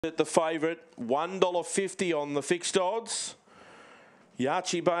At the favourite, $1.50 on the fixed odds.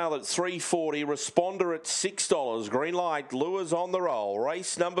 Yachi Bale at $3.40, Responder at $6. Green light, Lures on the roll.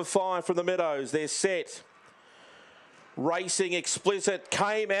 Race number 5 from the Meadows. They're set. Racing Explicit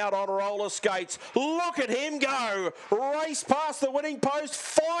came out on roller skates. Look at him go. Race past the winning post,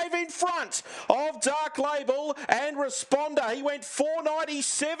 5 in front of Dark Label and Responder. He went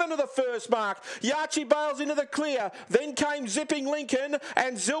 4.97 to the first mark. Yachi Bale's into the clear. Then came Zipping Lincoln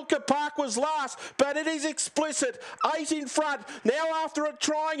and Zilka Park was last. But it is Explicit, 8 in front. Now after it,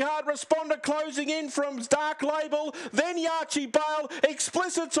 Trying Hard, Responder closing in from Dark Label. Then Yachi Bale.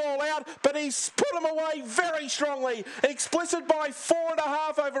 Explicit's all out, but he's put him away very strongly. Explicit by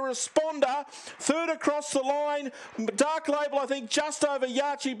 4.5 over Responder. Third across the line. Dark Label, I think, just over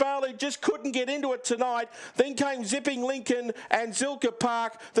Yachi Bale. He just couldn't get into it tonight. Then came Zipping Lincoln and Zilka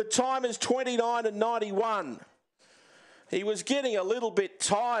Park. The time is 29.91. He was getting a little bit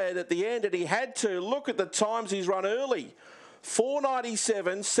tired at the end, and he had to. Look at the times he's run early.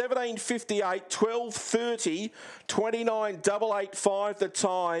 4.97, 17.58, 12.30, 29.885 the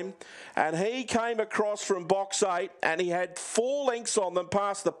time. And he came across from box 8 and he had 4 lengths on them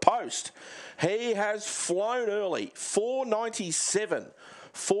past the post. He has flown early, 4.97.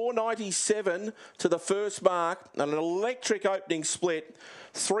 4.97 to the first mark, and an electric opening split.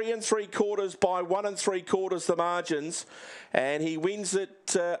 3 3/4 by 1 3/4 the margins, and he wins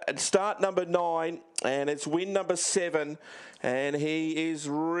it at start number 9, and it's win number 7, and he is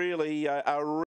really a